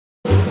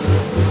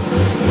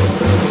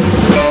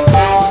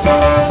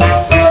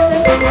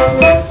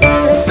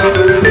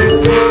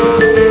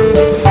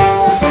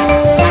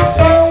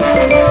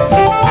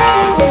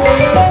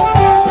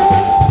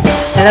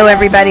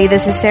everybody.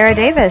 This is Sarah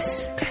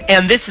Davis.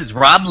 And this is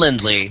Rob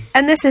Lindley.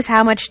 And this is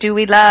How Much Do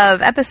We Love,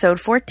 episode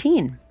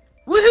 14.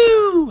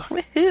 Woohoo!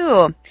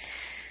 Woohoo!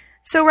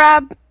 So,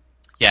 Rob.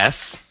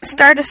 Yes?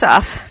 Start us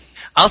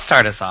off. I'll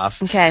start us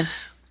off. Okay.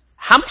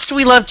 How much do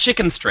we love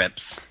chicken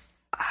strips?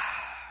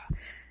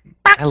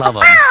 I love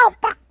them.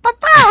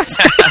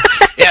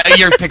 Yeah,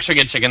 you're picturing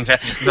a chicken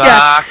strip.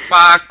 Yeah.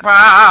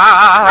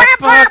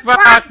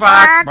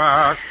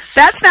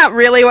 That's not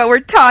really what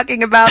we're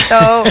talking about,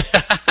 though.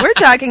 We're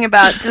talking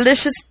about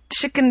delicious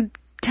chicken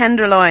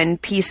tenderloin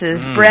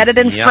pieces, breaded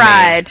and yummy.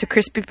 fried to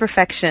crispy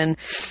perfection.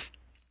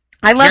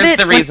 I love Here's it.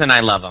 the reason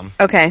I love them.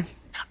 Okay.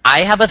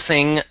 I have a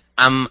thing.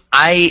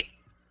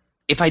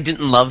 If I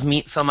didn't love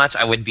meat so much,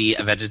 I would be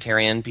a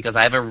vegetarian because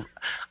I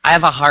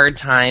have a hard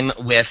time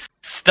with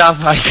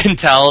stuff I can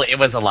tell it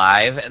was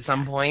alive at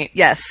some point.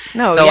 Yes.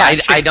 No. So yeah,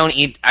 I don't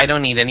eat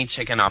any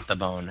chicken off the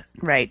bone.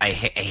 Right. I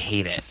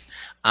hate it.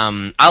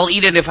 I'll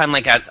eat it if I'm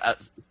like at a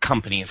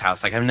company's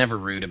house. Like I'm never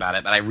rude about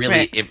it, but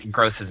it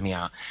grosses me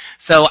out.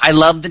 So I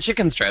love the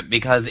chicken strip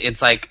because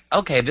it's like,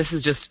 okay, this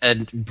is just a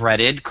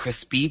breaded,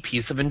 crispy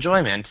piece of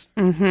enjoyment.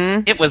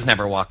 Mm-hmm. It was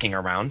never walking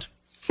around.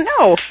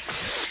 No.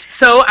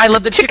 So I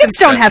love the chicken Chickens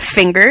strip. don't have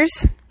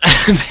fingers.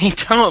 They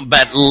don't,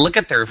 but look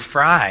at their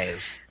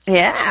fries.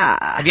 Yeah.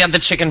 Have you had the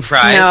chicken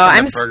fries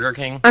from the Burger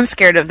King? I'm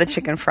scared of the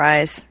chicken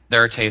fries.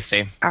 They're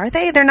tasty. Are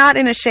they? They're not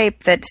in a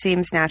shape that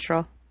seems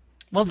natural.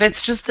 Well,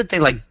 it's just that they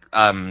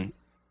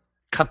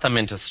cut them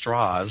into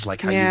straws,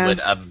 like how you would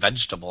a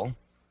vegetable.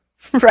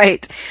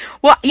 Right.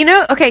 Well, you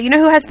know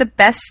who has the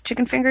best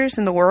chicken fingers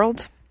in the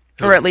world?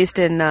 Who? Or at least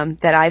in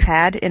that I've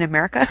had in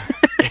America?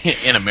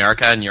 In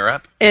America and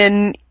Europe?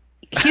 In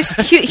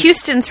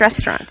Houston's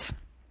restaurants.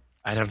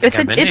 I don't think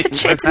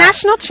it's a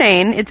national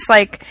chain.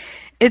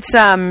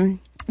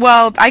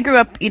 Well, I grew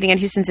up eating at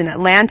Houston's in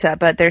Atlanta,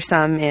 but there's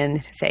some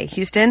in, say,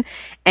 Houston.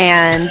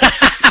 And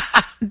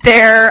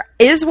there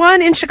is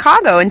one in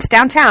Chicago. It's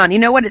downtown. You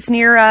know what? It's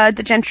near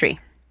the Gentry,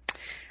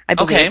 I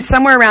believe. Okay.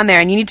 Somewhere around there.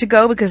 And you need to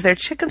go because their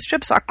chicken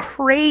strips are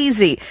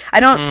crazy.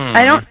 I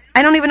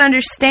don't even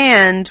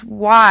understand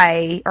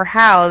why or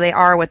how they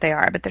are what they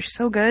are, but they're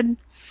so good.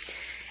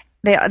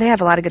 They have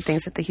a lot of good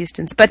things at the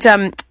Houston's. But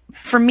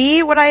for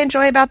me, what I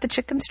enjoy about the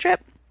chicken strip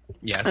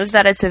is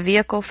that it's a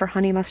vehicle for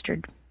honey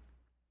mustard.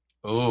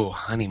 Oh,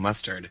 honey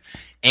mustard.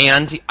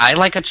 And I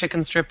like a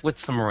chicken strip with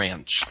some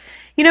ranch.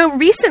 You know, very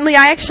recently,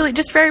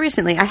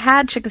 I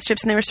had chicken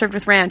strips and they were served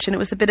with ranch, and it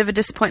was a bit of a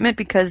disappointment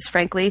because,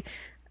 frankly,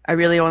 I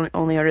really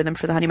only order them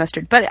for the honey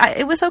mustard. But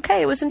it was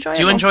okay. It was enjoyable.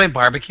 Do you enjoy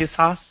barbecue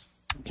sauce?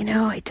 You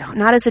know, I don't.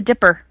 Not as a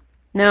dipper.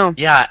 No.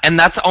 Yeah, and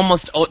that's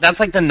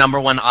like the number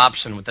one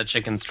option with the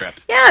chicken strip.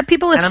 Yeah,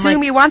 people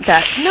assume you want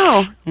that.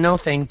 No. No,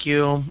 thank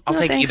you. I'll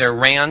take either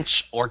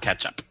ranch or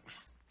ketchup.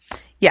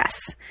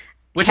 Yes.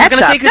 Which ketchup. Is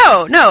going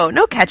to take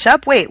No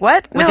ketchup. Wait,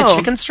 what? With a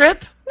chicken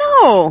strip?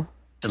 No.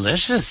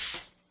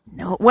 Delicious.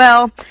 No.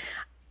 Well,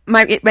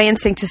 my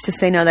instinct is to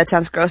say no, that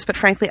sounds gross, but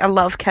frankly, I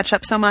love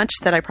ketchup so much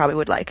that I probably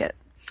would like it.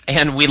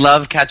 And we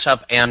love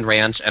ketchup and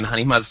ranch and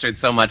honey mustard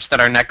so much that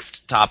our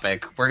next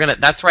topic,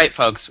 that's right,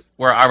 folks,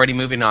 we're already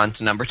moving on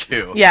to number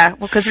 2. Yeah,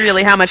 well, because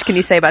really, how much can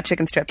you say about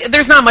chicken strips?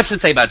 There's not much to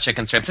say about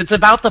chicken strips. It's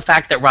about the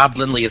fact that Rob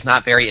Lindley is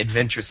not very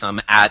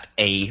adventuresome at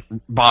a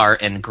bar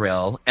and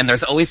grill, and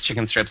there's always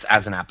chicken strips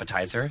as an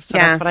appetizer, so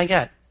that's what I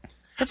get.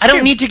 I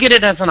don't need to get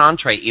it as an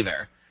entree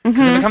either.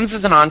 Because if it comes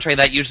as an entree,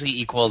 that usually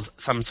equals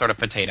some sort of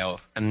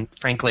potato, and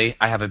frankly,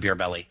 I have a beer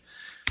belly.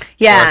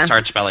 Yeah. Or a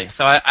starch belly.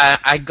 So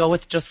I go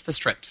with just the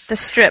strips. The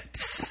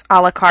strips, a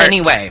la carte.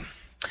 Anyway,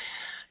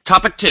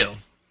 topic 2.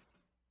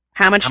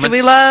 How much do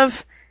we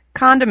love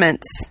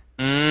condiments?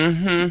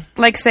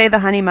 Mm-hmm. Like, say, the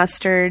honey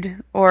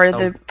mustard or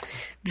the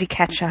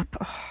ketchup.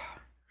 Oh.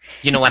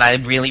 You know what I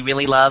really,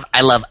 really love?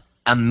 I love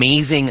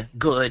amazing,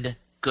 good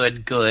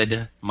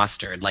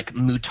mustard, like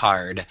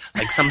moutard,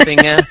 like something...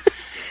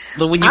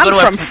 When you I'm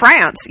from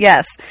France,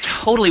 yes.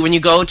 Totally. When you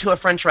go to a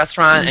French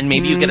restaurant and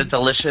maybe you get a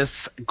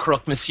delicious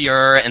croque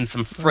monsieur and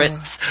some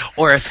frites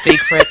or a steak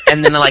frit,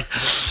 and then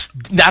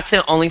that's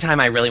the only time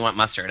I really want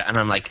mustard. And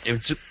I'm like,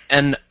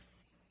 and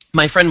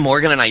my friend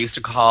Morgan and I used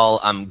to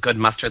call good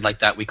mustard like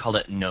that. We called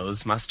it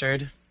nose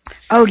mustard.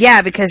 Oh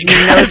yeah, because you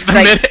know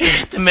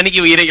the minute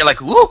you eat it, you're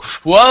like,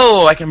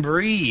 whoa, I can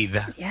breathe.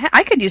 Yeah,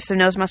 I could use some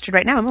nose mustard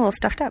right now. I'm a little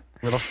stuffed up.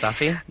 A little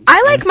stuffy.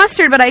 I like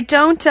mustard, but I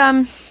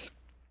don't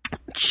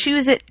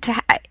choose it to.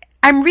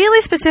 I'm really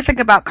specific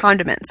about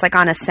condiments. Like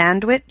on a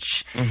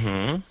sandwich,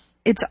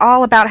 it's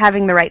all about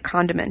having the right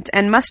condiment.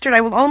 And mustard,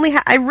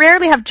 I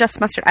rarely have just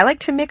mustard. I like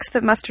to mix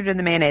the mustard and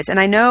the mayonnaise. And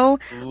I know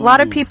a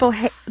lot of people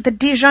hate the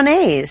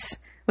Dijonnaise.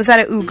 Was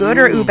that a good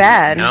or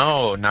bad?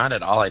 No, not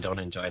at all. I don't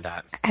enjoy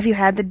that. Have you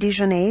had the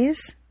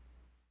Dijonnaise?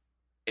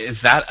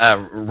 Is that a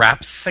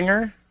rap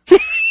singer?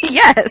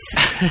 Yes,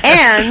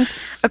 and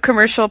a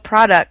commercial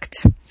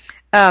product.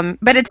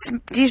 But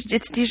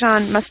it's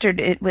Dijon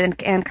mustard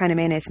and kind of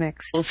mayonnaise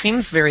mixed. Well, it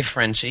seems very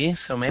Frenchy,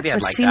 so maybe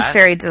I'd like that. It seems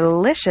very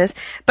delicious.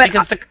 But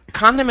because the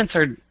condiments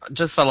are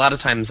just a lot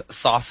of times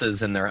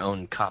sauces in their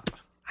own cup.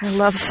 I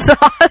love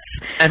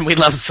sauce. And we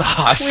love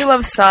sauce. We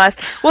love sauce.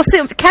 Well,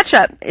 see,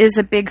 ketchup is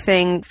a big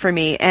thing for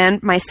me.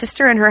 And my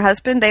sister and her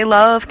husband, they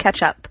love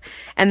ketchup.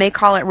 And they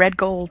call it red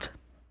gold.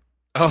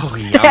 Oh,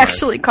 yeah. They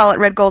actually call it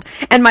red gold.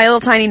 And my little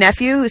tiny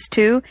nephew, who's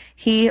 2,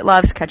 he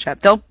loves ketchup.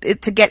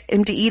 To get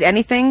him to eat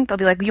anything, they'll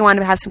be like, you want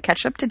to have some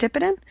ketchup to dip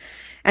it in?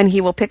 And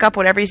he will pick up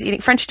whatever he's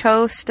eating. French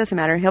toast, doesn't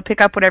matter. He'll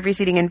pick up whatever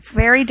he's eating and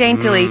very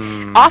daintily,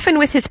 often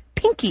with his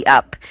pinky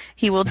up,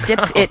 he will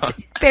dip it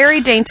very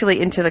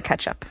daintily into the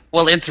ketchup.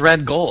 Well, it's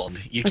red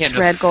gold. You can't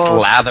just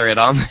slather it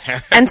on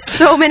there. And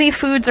so many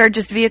foods are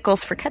just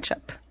vehicles for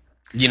ketchup.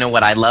 You know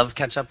what I love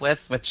ketchup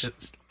with, which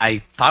I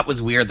thought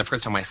was weird the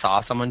first time I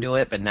saw someone do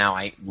it, but now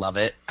I love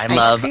it.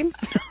 Ice cream?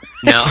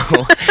 No.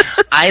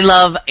 I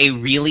love a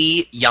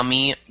really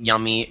yummy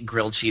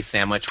grilled cheese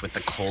sandwich with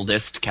the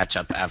coldest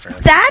ketchup ever.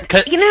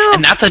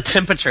 And that's a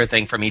temperature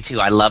thing for me,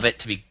 too. I love it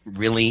to be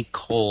really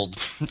cold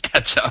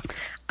ketchup.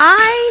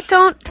 I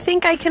don't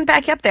think I can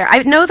back you up there.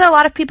 I know that a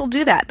lot of people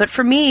do that, but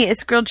for me,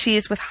 it's grilled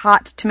cheese with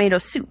hot tomato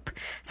soup.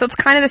 So it's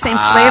kind of the same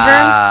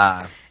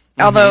flavor.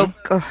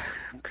 Although...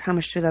 how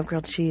much do I love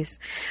grilled cheese?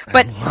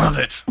 But I love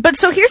it. But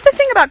so here's the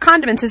thing about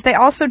condiments is they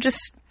also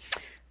just,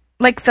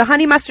 like the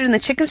honey mustard and the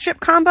chicken strip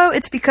combo,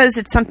 it's because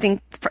it's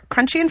something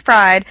crunchy and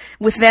fried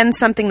with then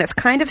something that's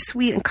kind of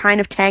sweet and kind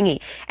of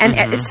tangy. And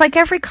it's like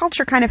every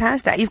culture kind of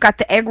has that. You've got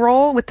the egg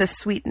roll with the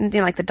sweet,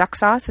 like the duck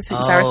sauce, the sweet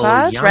and sour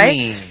sauce, yummy.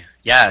 Right?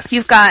 Yes.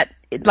 You've got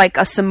like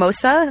a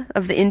samosa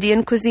of the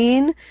Indian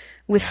cuisine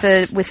with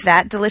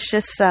that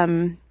delicious...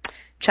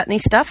 chutney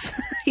stuff,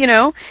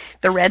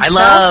 the red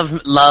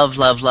stuff.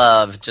 I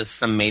love just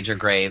some Major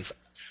Gray's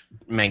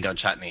mango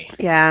chutney.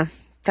 Yeah,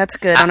 that's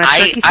good on a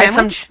turkey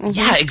sandwich.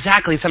 Yeah,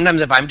 exactly.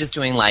 Sometimes if I'm just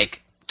doing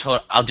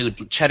I'll do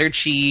cheddar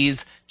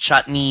cheese,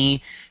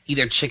 chutney,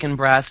 either chicken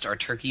breast or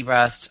turkey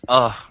breast.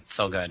 Oh,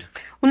 so good.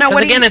 Well, now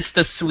again, it's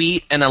the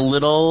sweet and a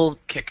little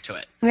kick to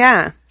it.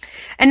 Yeah.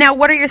 And now,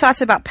 what are your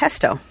thoughts about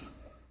pesto?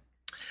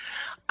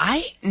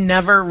 I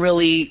never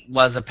really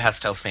was a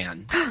pesto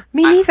fan.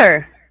 Me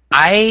neither.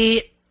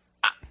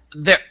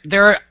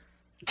 There are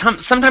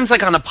sometimes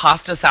like on a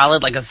pasta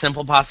salad, like a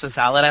simple pasta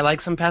salad, I like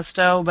some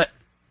pesto, but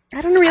I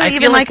don't really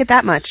even like it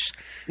that much.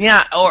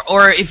 Yeah,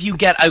 or if you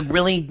get a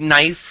really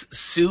nice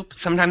soup,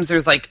 sometimes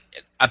there's like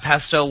a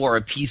pesto or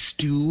a pea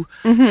stew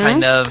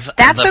kind of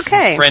That's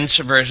okay. French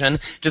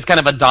version, just kind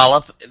of a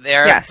dollop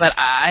there. Yes. But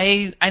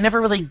I never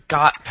really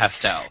got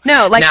pesto.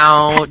 No, like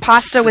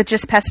pasta with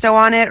just pesto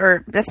on it,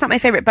 or that's not my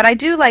favorite. But I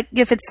do like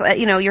if it's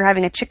you're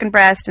having a chicken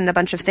breast and a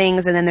bunch of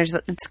things, and then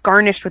it's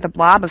garnished with a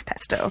blob of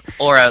pesto,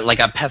 or like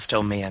a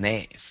pesto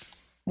mayonnaise.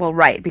 Well,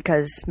 right,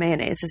 because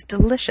mayonnaise is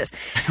delicious.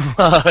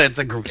 Well,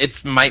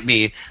 it might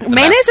be.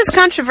 Mayonnaise is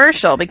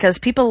controversial because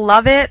people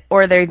love it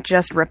or they're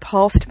just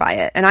repulsed by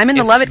it, and I'm in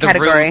the love it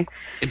category.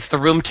 It's the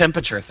room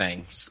temperature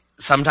thing.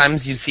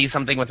 Sometimes you see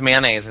something with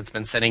mayonnaise that's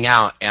been sitting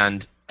out,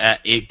 and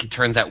it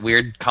turns that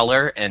weird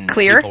color and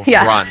clear. People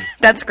run.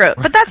 That's gross.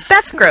 But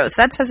that's gross.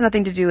 That has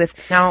nothing to do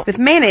with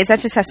mayonnaise.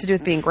 That just has to do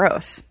with being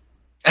gross.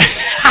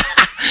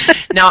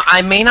 Now,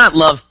 I may not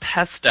love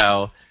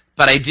pesto,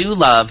 but I do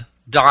love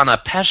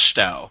Donna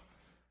Pesto,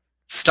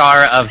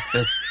 star of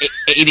the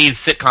 80s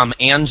sitcom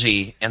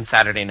Angie and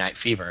Saturday Night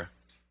Fever.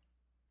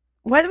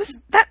 What was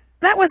that?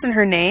 That wasn't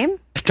her name.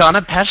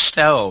 Donna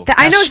Pesto.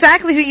 I know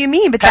exactly who you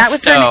mean, but Pesto. That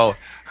was her name.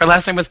 Her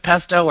last name was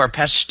Pesto or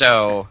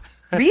Pesto.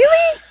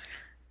 Really?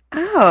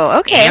 Oh,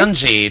 okay.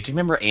 Angie. Do you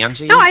remember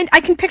Angie? No, I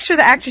can picture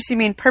the actress you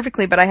mean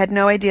perfectly, but I had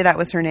no idea that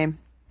was her name.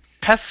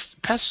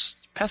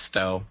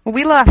 Pesto. Well,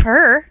 we love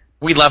her.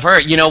 We love her.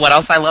 You know what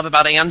else I love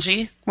about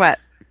Angie? What?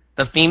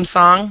 The theme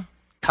song,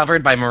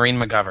 covered by Maureen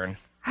McGovern.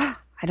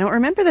 I don't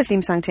remember the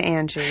theme song to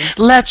Angie.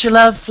 Let your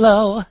love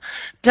flow,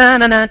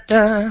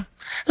 da-na-na-da.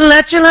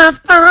 Let your love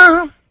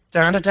flow,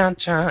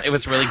 da-da-da-da. It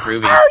was really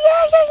groovy.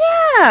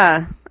 Oh,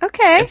 yeah.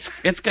 Okay.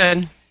 It's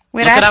good.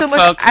 Wait, look I have it to up, look.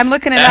 folks. I'm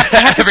looking it up. I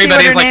have to see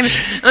what her name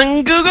is.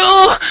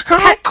 Google,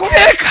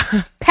 quick.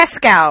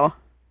 Pescow.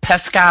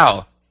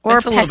 Pescow. Or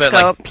it's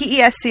Pesco.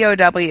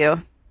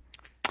 Pescow.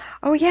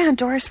 Oh, yeah, and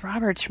Doris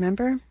Roberts,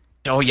 remember?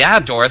 Oh, yeah,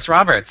 Doris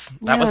Roberts.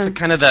 That was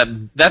kind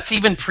of that's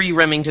even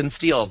pre-Remington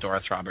Steele,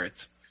 Doris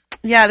Roberts.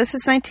 Yeah, this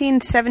is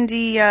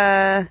 1970.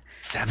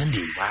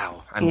 70,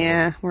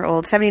 wow. We're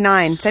old.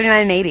 79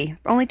 and 80.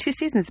 Only 2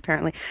 seasons,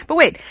 apparently. But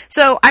wait,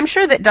 so I'm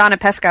sure that Donna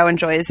Pescow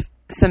enjoys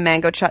some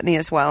mango chutney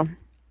as well.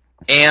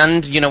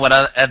 And you know what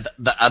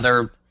the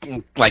other,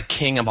 like,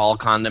 king of all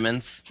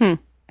condiments?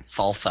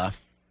 Salsa.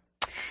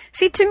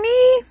 See, to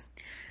me...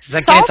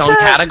 Does that get its own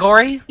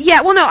category? Yeah,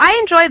 well, no, I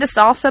enjoy the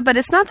salsa, but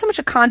it's not so much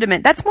a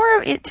condiment. That's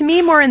more, to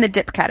me, more in the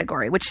dip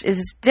category, which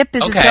is dip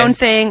is its own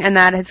thing, and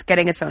that is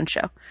getting its own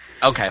show.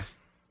 Okay.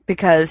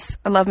 Because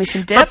I love me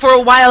some dip. But for a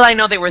while, I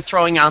know they were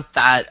throwing out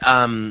that...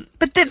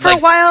 but for a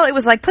while, it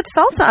was like, put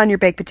salsa on your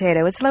baked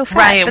potato. It's low fat,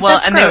 right, but well,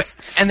 that's gross.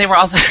 And they were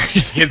also...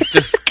 It's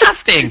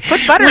disgusting.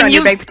 Put butter on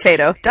your baked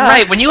potato. Duh.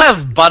 Right, when you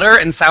have butter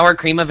and sour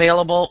cream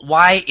available,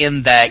 why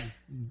in the...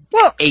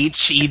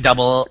 H-E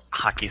double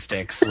hockey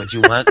sticks would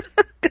you want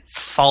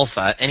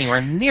salsa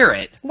anywhere near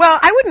it. Well,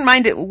 I wouldn't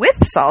mind it with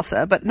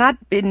salsa, but not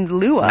in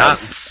lieu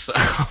of.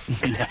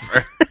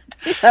 Never.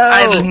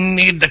 I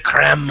need the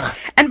creme.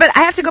 But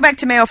I have to go back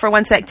to mayo for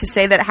one sec to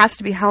say that it has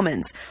to be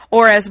Hellmann's,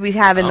 or as we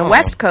have in the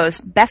West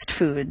Coast, Best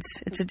Foods.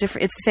 It's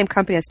the same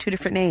company, has 2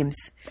 different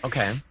names.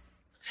 Okay,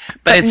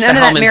 but it's none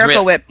the of that Hellmann's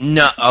Miracle Whip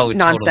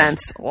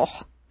nonsense.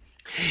 Totally.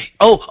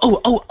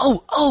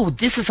 Oh!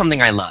 This is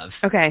something I love.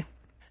 Okay.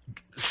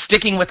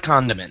 Sticking with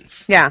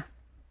condiments. Yeah.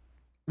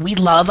 We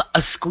love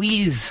a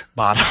squeeze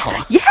bottle.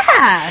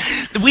 Yeah!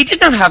 We did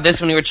not have this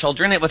when we were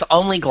children. It was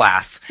only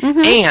glass. Mm-hmm.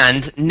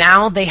 And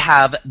now they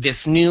have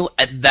this new...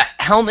 the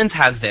Hellmann's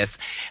has this.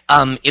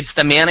 It's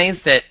the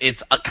mayonnaise that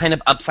it's kind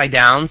of upside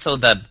down, so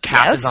the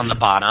cap is on the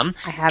bottom.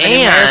 I have it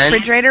in my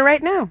refrigerator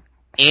right now.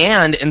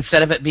 And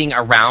instead of it being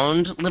a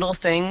round little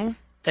thing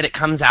that it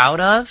comes out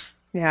of...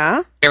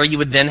 Yeah. Where you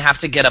would then have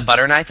to get a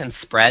butter knife and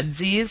spread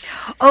these.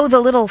 Oh,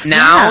 the little...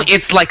 Now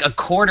it's like a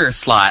quarter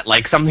slot,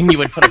 like something you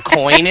would put a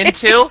coin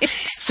into.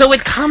 So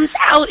it comes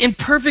out in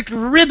perfect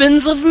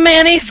ribbons of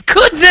mayonnaise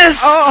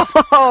goodness.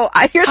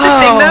 Here's the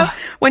thing, though.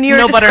 When you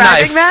were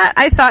describing that,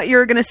 I thought you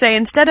were going to say,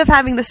 instead of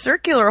having the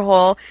circular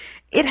hole,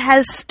 it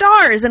has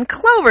stars and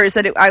clovers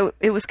that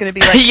it was going to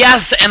be like...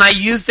 Yes, and I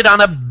used it on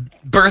a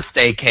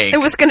birthday cake. It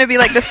was going to be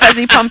like the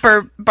Fuzzy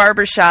Pumper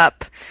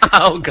barbershop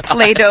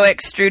Play-Doh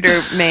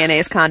extruder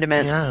mayonnaise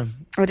condiment. Yeah.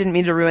 I didn't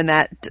mean to ruin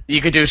that.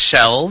 You could do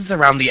shells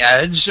around the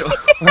edge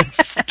with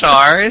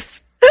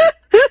stars.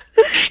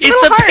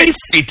 It's a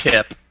pastry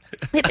tip.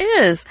 It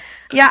is.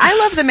 Yeah, I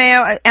love the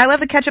mayo. I love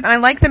the ketchup, and I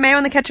like the mayo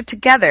and the ketchup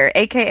together,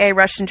 a.k.a.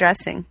 Russian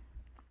dressing.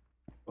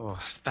 Oh,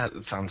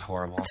 that sounds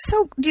horrible.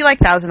 So, do you like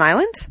Thousand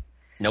Island?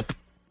 Nope.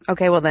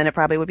 Okay, well then it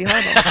probably would be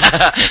horrible.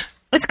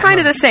 It's kind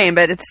of the same,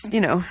 but it's,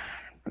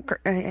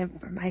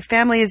 my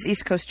family is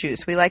East Coast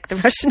Jews. We like the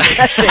Russian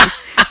dressing.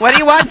 What do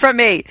you want from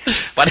me?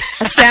 What?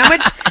 A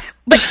sandwich?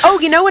 But,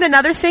 you know what?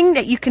 Another thing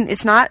that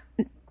it's not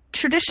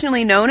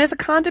traditionally known as a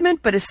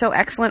condiment, but is so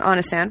excellent on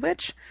a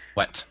sandwich.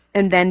 What?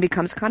 And then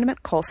becomes a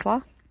condiment?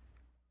 Coleslaw.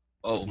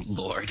 Oh,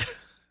 Lord.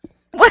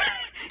 What?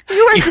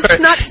 You are just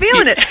not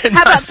feeling it.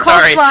 How about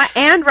coleslaw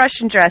and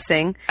Russian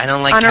dressing? I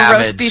don't like on cabbage. A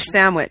roast beef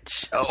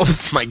sandwich. Oh,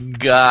 my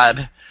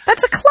God.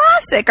 That's a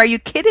classic. Are you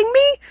kidding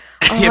me?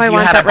 If you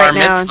had a bar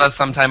mitzvah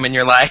sometime in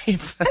your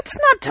life. That's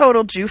not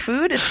total Jew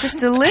food. It's just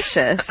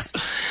delicious.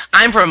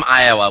 I'm from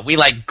Iowa. We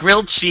like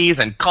grilled cheese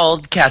and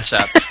cold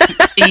ketchup.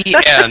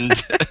 The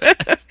end.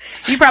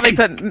 You probably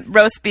put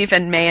roast beef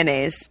and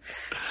mayonnaise.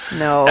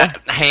 No.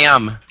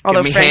 Ham.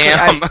 Although, give me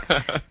ham.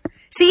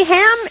 See,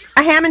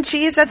 ham and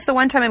cheese, that's the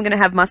one time I'm going to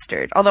have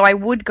mustard. Although I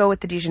would go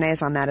with the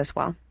Dijonnaise on that as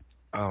well.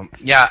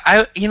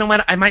 Yeah, you know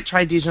what? I might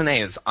try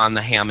Dijonnaise on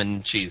the ham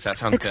and cheese. That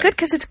sounds good. It's good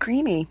because it's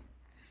creamy.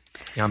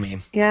 Yummy.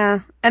 Yeah.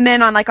 And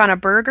then on a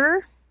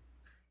burger,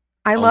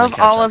 I love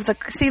all of the...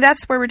 See,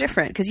 that's where we're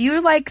different. Because you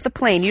like the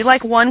plain. You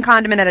like one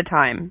condiment at a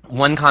time.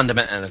 One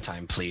condiment at a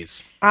time,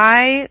 please.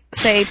 I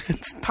say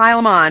pile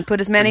them on.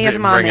 Put as many of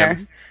them on there.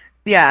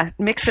 Yeah.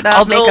 Mix it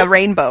up. Make a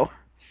rainbow.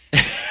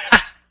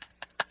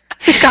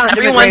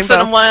 Every once in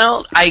a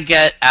while, I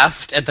get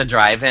effed at the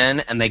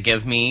drive-in, and they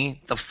give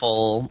me the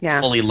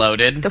fully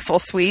loaded. The full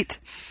suite.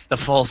 The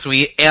full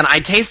suite. And I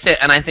taste it,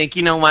 and I think,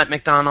 you know what,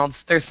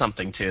 McDonald's, there's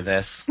something to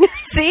this.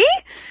 See?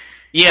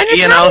 Yeah, and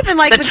it's not even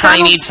like the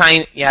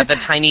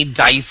tiny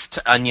diced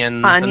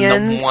onions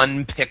and the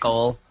one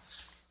pickle.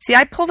 See,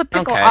 I pull the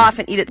pickle off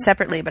and eat it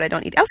separately, but I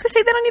don't eat it. I was going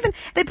to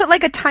say, they put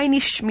like a tiny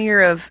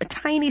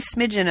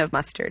smidgen of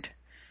mustard.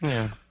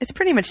 Yeah. It's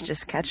pretty much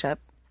just ketchup.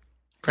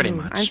 Pretty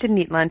much. I didn't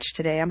eat lunch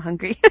today. I'm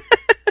hungry.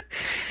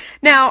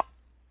 Now,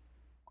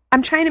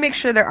 I'm trying to make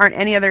sure there aren't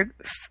any other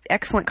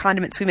excellent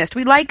condiments we missed.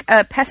 We like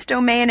a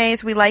pesto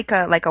mayonnaise. We like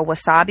a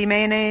wasabi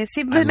mayonnaise.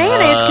 See,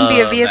 mayonnaise can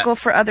be a vehicle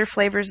for other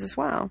flavors as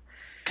well.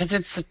 Because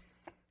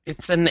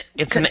it's an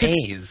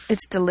A's.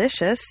 It's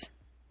delicious,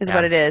 is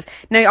what it is.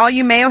 Now, all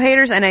you mayo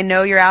haters, and I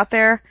know you're out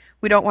there,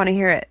 we don't want to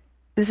hear it.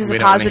 This is a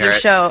positive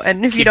show,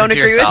 and if you don't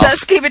agree with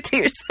us, keep it to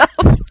yourself.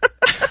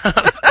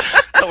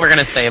 What we're going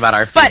to say about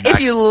our feedback. But if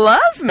you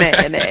love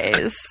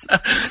mayonnaise,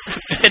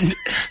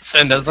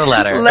 send us a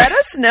letter. Let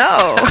us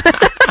know.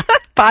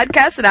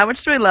 Podcast at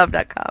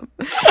howmuchdowelove.com.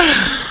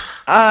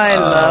 I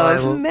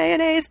love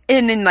mayonnaise.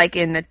 In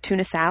a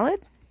tuna salad.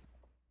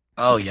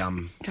 Oh,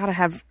 yum. Gotta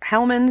have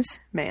Hellmann's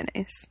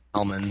mayonnaise.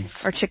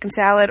 Hellmann's. Or chicken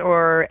salad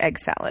or egg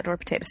salad or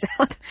potato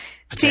salad.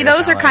 See,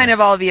 those are kind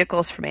of all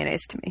vehicles for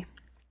mayonnaise to me.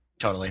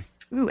 Totally.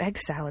 Ooh, egg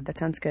salad. That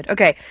sounds good.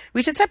 Okay,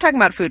 we should stop talking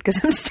about food because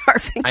I'm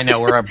starving. I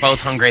know, we're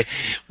both hungry.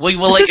 We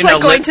will let you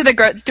know.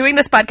 Doing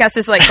this podcast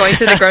is like going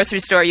to the grocery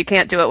store. You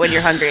can't do it when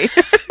you're hungry.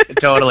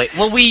 Totally.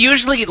 Well, we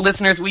usually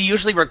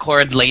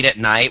record late at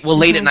night. Well,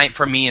 late at night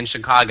for me in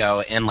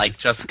Chicago, and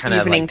just kind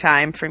of evening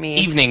time for me.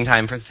 Evening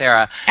time for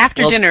Sarah.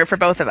 After dinner for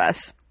both of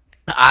us.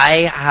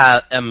 I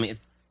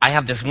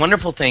have this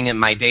wonderful thing in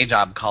my day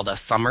job called a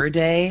summer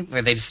day,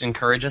 where they just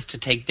encourage us to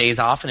take days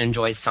off and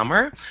enjoy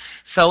summer.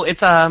 So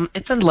it's a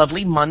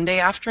lovely Monday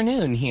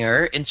afternoon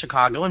here in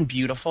Chicago and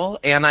beautiful,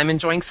 and I'm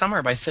enjoying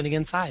summer by sitting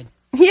inside.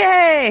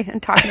 Yay!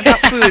 And talking about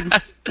food.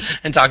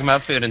 and talking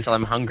about food until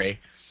I'm hungry.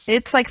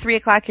 It's like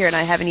 3:00 here, and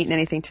I haven't eaten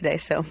anything today,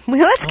 so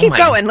let's keep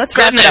going. Let's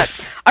wrap it up.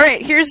 All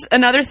right, here's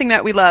another thing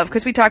that we love,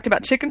 because we talked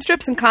about chicken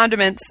strips and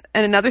condiments,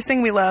 and another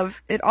thing we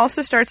love, it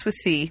also starts with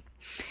C.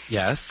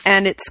 Yes.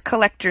 And it's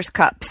collector's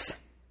cups.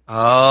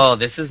 Oh,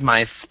 this is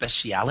my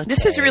speciality.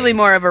 This is really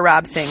more of a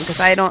Rob thing, because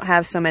I don't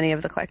have so many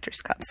of the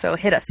collector's cups, so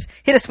hit us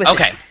with it.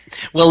 Okay.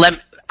 Well,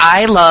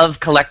 I love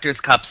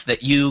collector's cups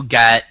that you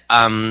get,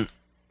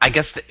 I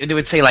guess they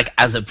would say, like,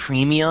 as a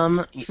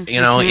premium,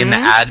 you know, in the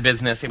ad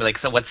business. They'd be like,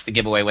 so what's the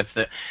giveaway? What's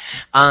the...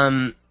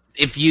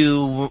 if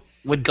you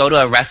would go to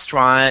a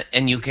restaurant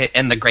and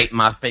the Great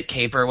Muppet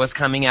Caper was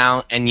coming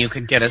out, and you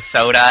could get a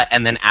soda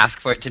and then ask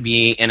for it to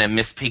be in a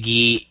Miss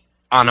Piggy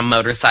on a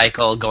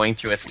motorcycle going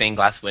through a stained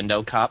glass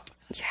window cup.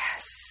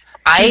 Yes.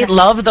 I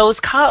love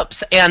those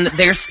cups, and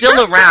they're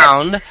still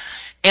around.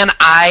 And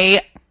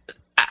I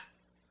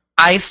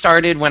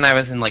started when I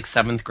was in, like,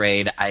 7th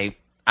grade.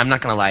 I'm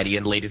not going to lie to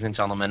you, ladies and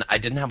gentlemen. I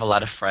didn't have a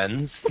lot of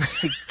friends.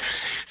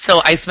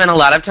 So I spent a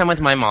lot of time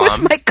with my mom.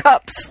 With my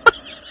cups.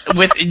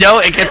 No,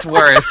 it gets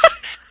worse.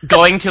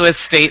 Going to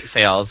estate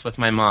sales with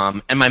my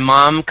mom. And my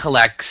mom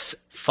collects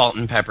salt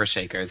and pepper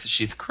shakers.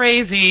 She's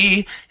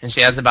crazy. And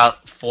she has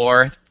about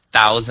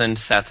 4,000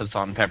 sets of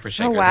salt and pepper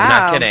shakers. Oh, wow. I'm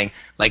not kidding.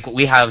 Like,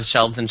 we have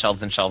shelves and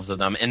shelves and shelves of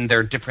them. And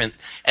they're different.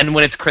 And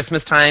when it's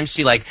Christmas time,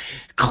 she, like,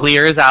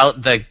 clears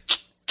out the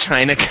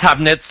china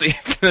cabinets in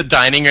the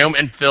dining room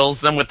and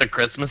fills them with the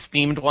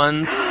Christmas-themed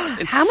ones.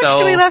 How much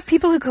do we love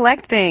people who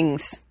collect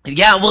things?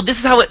 Yeah, well, this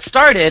is how it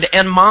started.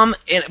 And Mom,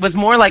 it was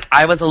more like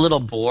I was a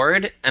little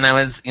bored, and I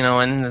was, you know,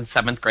 in the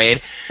 7th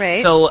grade.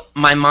 Right. So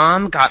my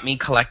mom got me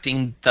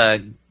collecting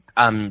the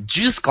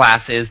juice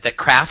glasses that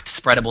Kraft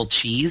spreadable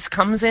cheese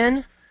comes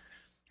in.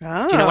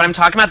 Oh. Do you know what I'm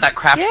talking about? That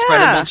Kraft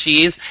spreadable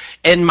cheese.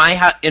 In my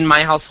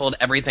household,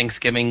 every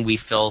Thanksgiving we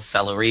fill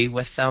celery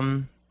with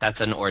them. That's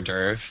an hors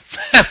d'oeuvre.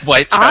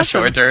 White trash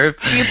hors d'oeuvre.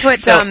 Do you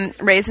put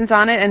raisins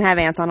on it and have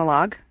ants on a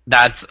log?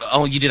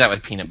 You do that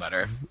with peanut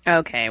butter.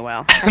 Okay,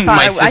 well,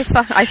 I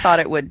thought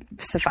it would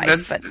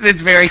suffice. But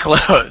it's very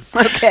close.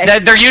 Okay.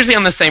 They're usually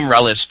on the same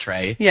relish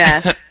tray.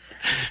 Yeah.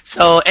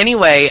 So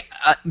anyway,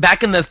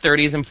 back in the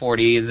 30s and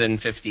 40s and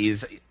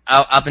 50s,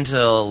 up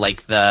until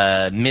like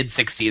the mid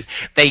 60s,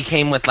 they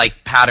came with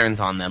like patterns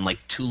on them, like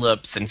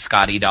tulips and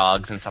Scotty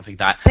dogs and stuff like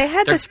that. They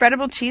had the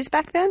spreadable cheese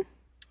back then?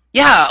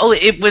 Yeah. Oh,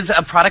 it was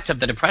a product of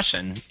the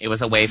Depression. It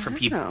was a way for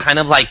people, kind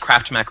of like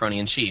Kraft macaroni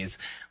and cheese.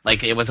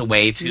 Like, it was a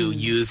way to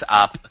use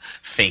up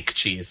fake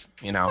cheese,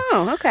 you know?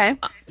 Oh, okay.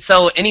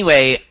 So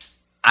anyway,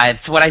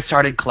 it's what I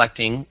started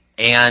collecting.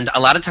 And a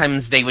lot of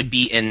times they would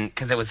be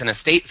because it was an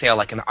estate sale,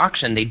 like an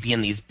auction, they'd be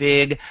in these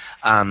big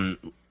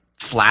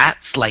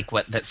flats, like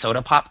that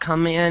Soda Pop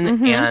come in.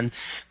 Mm-hmm. And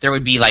there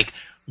would be like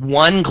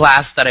one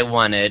glass that I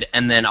wanted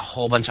and then a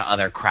whole bunch of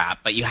other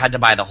crap. But you had to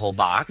buy the whole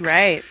box.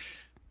 Right.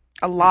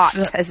 A lot,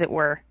 as it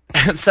were.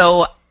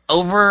 So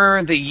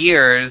over the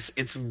years,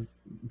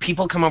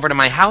 people come over to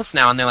my house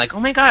now and they're like, oh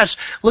my gosh,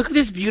 look at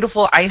this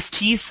beautiful iced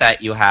tea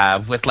set you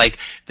have with like,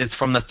 that's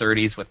from the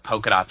 30s with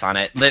polka dots on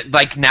it.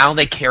 Like now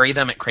they carry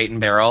them at Crate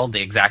and Barrel, the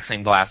exact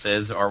same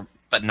glasses,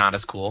 but not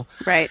as cool.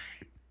 Right.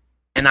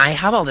 And I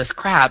have all this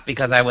crap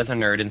because I was a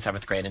nerd in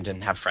 7th grade and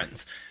didn't have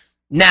friends.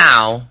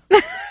 Now...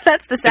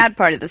 That's the sad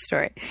part of the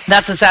story.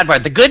 That's the sad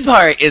part. The good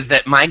part is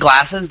that my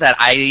glasses that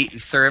I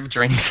serve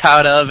drinks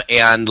out of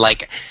and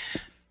like...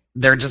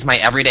 They're just my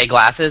everyday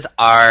glasses.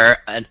 I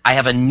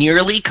have a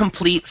nearly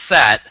complete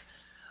set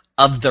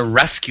of the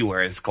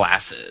Rescuers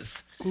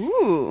glasses.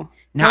 Ooh.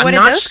 Now, what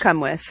did those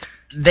come with?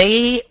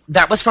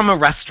 That was from a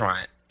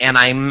restaurant, and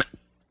I'm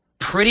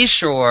pretty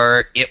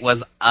sure it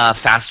was a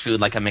fast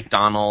food like a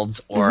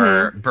McDonald's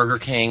or Burger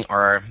King,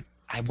 or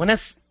I want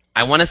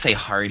to say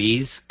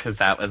Hardee's, because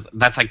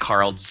that's like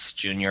Carl's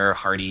Jr.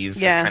 Hardee's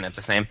is kind of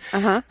the same.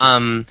 Uh-huh.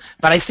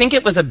 But I think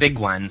it was a big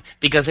one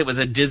because it was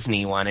a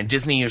Disney one, and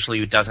Disney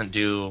usually doesn't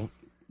do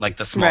like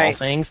the small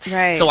things.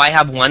 Right. So I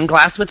have one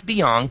glass with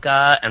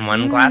Bianca and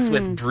one glass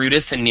with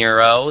Brutus and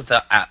Nero,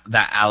 the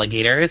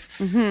alligators,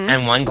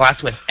 and one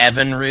glass with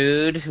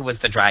Evinrude, who was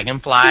the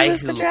dragonfly. Who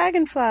was the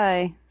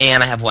dragonfly?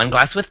 And I have one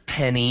glass with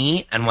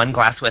Penny and one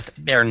glass with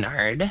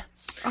Bernard.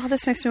 Oh,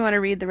 this makes me want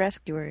to read The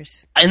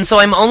Rescuers. And so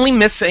I'm only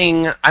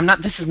missing.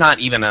 This is not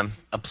even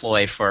a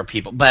ploy for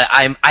people, but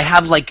I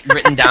have like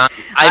written down.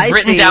 I've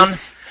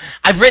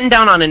written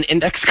down on an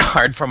index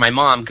card for my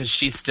mom because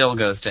she still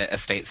goes to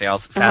estate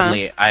sales.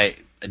 Sadly, I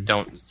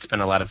don't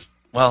spend a lot of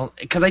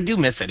because I do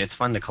miss it. It's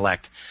fun to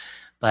collect,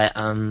 but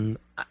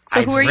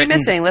So who are you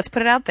missing? Let's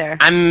put it out there.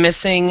 I'm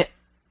missing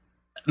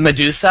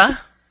Medusa.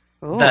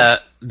 Ooh.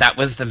 That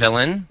was the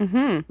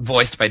villain,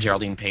 voiced by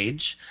Geraldine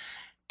Page.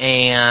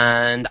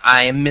 And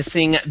I'm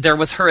missing... There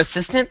was her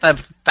assistant, the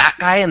fat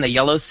guy in the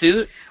yellow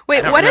suit.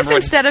 Wait, what if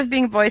instead of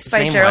being voiced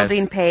by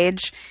Geraldine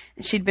Page,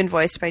 she'd been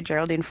voiced by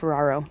Geraldine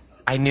Ferraro?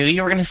 I knew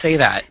you were going to say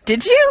that.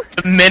 Did you?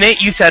 The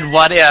minute you said,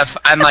 what if,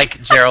 I'm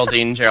like,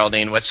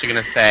 Geraldine, what's she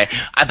going to say?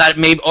 I thought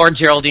maybe... Or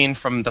Geraldine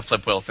from the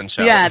Flip Wilson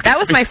show. Yeah, that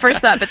was my first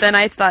thought, but then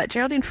I thought,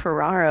 Geraldine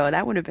Ferraro,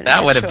 that would have been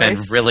That would have been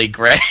really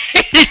great.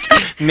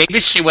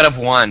 Maybe she would have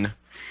won.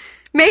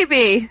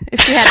 Maybe if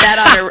she had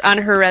that on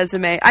her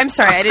resume. I'm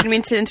sorry, I didn't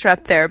mean to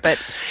interrupt there,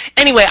 but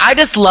anyway, I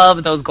just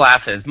love those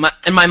glasses.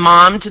 And my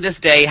mom to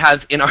this day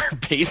has in our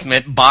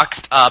basement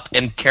boxed up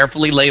and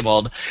carefully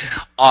labeled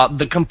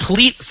the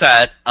complete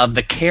set of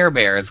the Care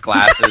Bears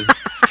glasses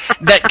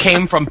that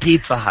came from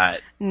Pizza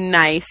Hut.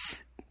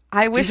 Nice.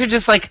 I wish these are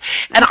just like,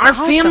 and our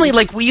family,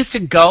 like, we used to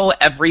go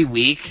every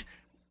week.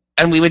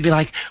 And we would be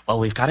like, well,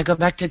 we've got to go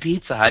back to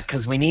Pizza Hut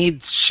because we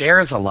need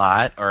shares a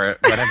lot, or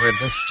whatever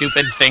the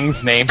stupid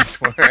things names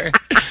were.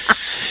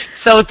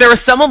 So there were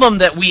some of them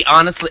that we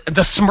honestly,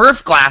 the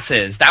Smurf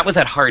glasses, that was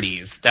at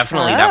Hardee's.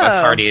 Definitely, that was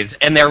Hardee's.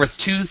 And there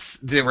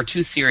were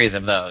two series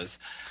of those.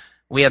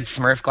 We had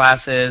Smurf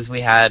glasses.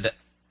 We had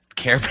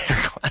Care Bear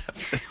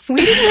glasses.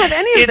 We didn't have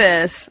any of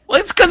this. Well,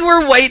 it's because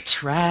we're white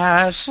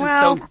trash.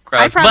 Well, it's so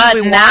gross. I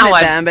probably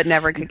wanted them, but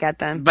never could get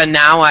them. But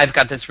now I've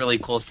got this really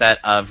cool set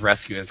of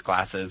Rescuers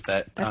glasses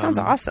that sounds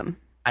awesome.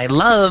 I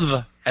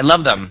love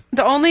them.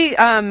 The only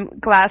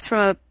glass from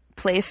a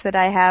place that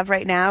I have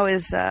right now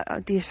is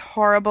these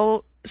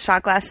horrible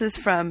shot glasses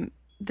from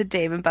the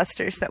Dave &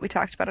 Buster's that we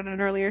talked about on an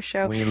earlier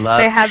show.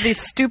 They have these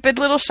stupid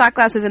little shot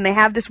glasses, and they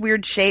have this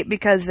weird shape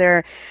because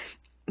they're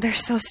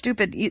so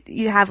stupid.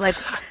 You have like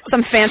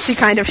some fancy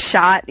kind of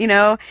shot,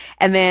 and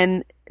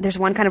then there's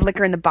one kind of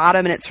liquor in the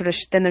bottom, and it's sort of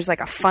then there's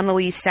like a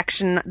funnely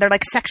section. They're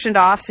like sectioned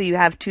off, so you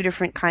have two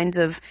different kinds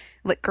of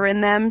liquor in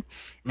them.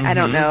 Mm-hmm. I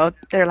don't know.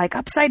 They're like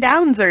upside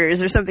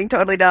downsers or something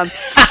totally dumb.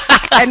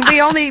 And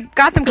we only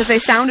got them because they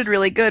sounded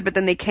really good, but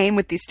then they came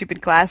with these stupid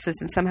glasses,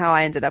 and somehow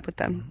I ended up with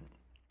them.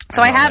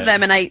 So I have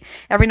them, and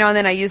every now and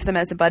then I use them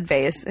as a bud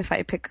vase if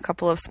I pick a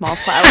couple of small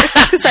flowers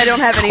because I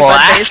don't have any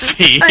bud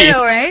vases. I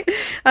know, right?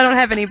 I don't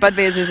have any bud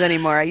vases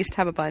anymore. I used to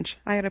have a bunch.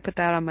 I got to put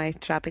that on my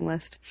shopping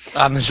list.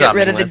 Get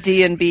rid of the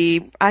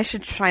D&B. I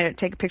should try to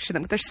take a picture of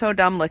them. They're so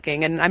dumb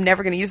looking, and I'm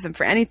never going to use them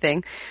for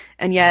anything.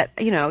 And yet,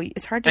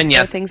 it's hard to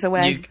throw things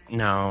away. You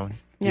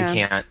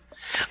can't.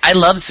 I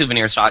love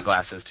souvenir shot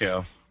glasses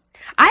too.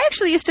 I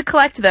actually used to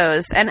collect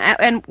those, and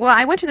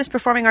I went to this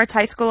performing arts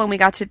high school, and we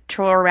got to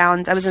tour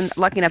around. I was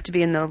lucky enough to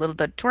be in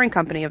the touring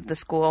company of the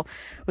school,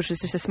 which was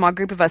just a small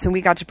group of us, and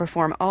we got to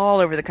perform all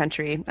over the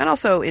country, and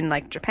also in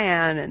like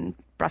Japan and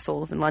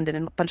Brussels and London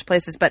and a bunch of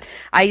places. But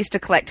I used to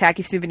collect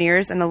tacky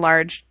souvenirs, and a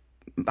large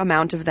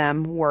amount of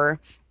them were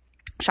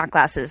shot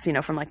glasses,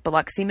 from like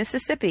Biloxi,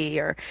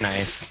 Mississippi, or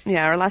nice,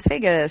 or Las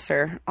Vegas,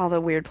 or all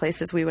the weird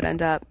places we would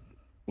end up.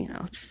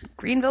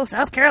 Greenville,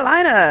 South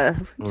Carolina.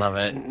 Love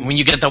it. When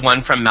you get the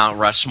one from Mount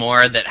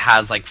Rushmore that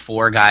has like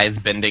 4 guys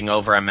bending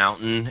over a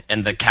mountain,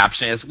 and the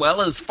caption is,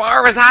 well, as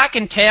far as I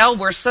can tell,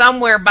 we're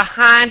somewhere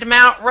behind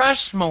Mount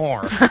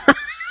Rushmore.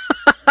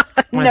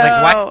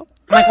 No.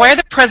 Why are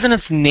the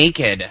presidents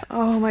naked?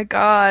 Oh my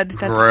God.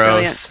 That's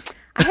gross.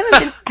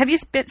 Brilliant. Have you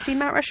seen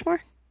Mount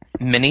Rushmore?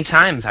 Many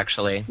times,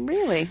 actually.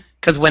 Really?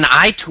 Because when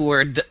I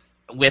toured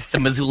with the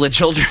Missoula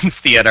Children's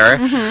Theater,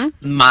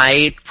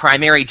 my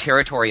primary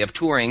territory of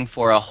touring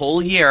for a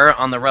whole year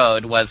on the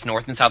road was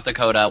North and South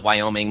Dakota,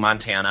 Wyoming,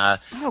 Montana,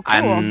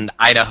 and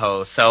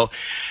Idaho. So,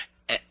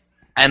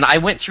 and I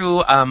went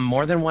through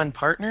more than one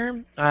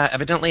partner.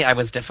 Evidently, I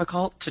was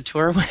difficult to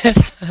tour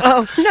with.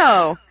 Oh,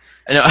 no.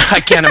 No, I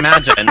can't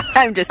imagine.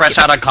 I'm just fresh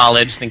out of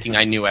college, thinking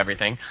I knew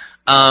everything.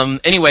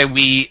 Anyway,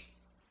 we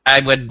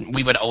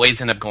would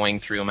always end up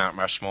going through Mount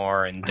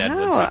Rushmore and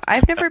Deadwood. Oh,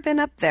 I've never been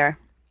up there.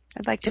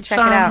 I'd like to check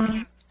it out.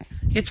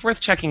 It's worth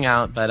checking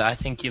out, but I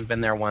think you've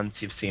been there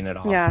once. You've seen it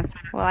all. Yeah.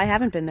 Well, I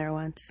haven't been there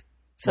once.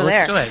 So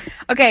let's do it.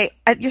 Okay,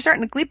 you're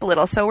starting to gleep a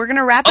little, so we're going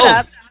to wrap it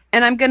up.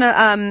 And I'm going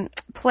to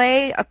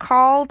play a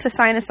call to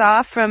sign us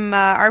off from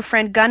our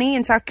friend Gunny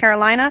in South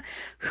Carolina,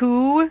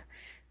 who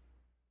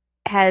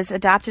has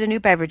adopted a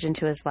new beverage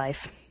into his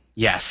life.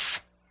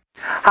 Yes.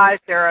 Hi,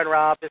 Sarah and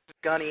Rob. This is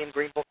Gunny in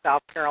Greenville,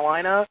 South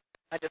Carolina.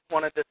 I just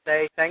wanted to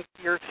say thanks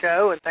to your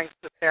show and thanks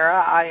to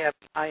Sarah. I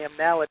am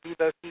now a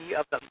devotee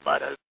of the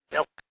Mudda's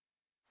milk.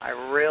 I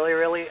really,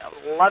 really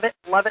love it,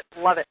 love it,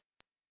 love it.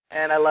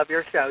 And I love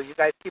your show. You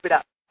guys keep it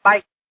up.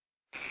 Bye.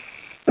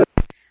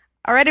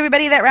 All right,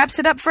 everybody, that wraps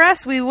it up for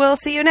us. We will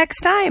see you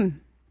next time.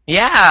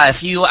 Yeah,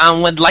 if you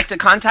would like to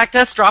contact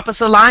us, drop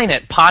us a line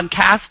at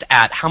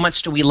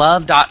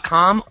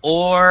podcast@howmuchdowelove.com,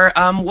 or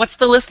what's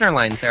the listener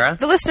line, Sarah?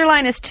 The listener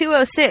line is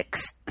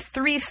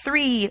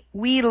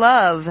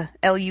 206-33-WE-LOVE,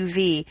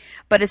 LUV,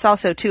 but it's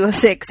also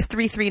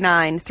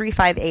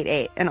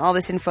 206-339-3588, and all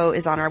this info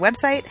is on our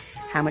website,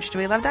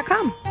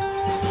 howmuchdowelove.com.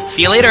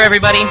 See you later,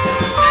 everybody.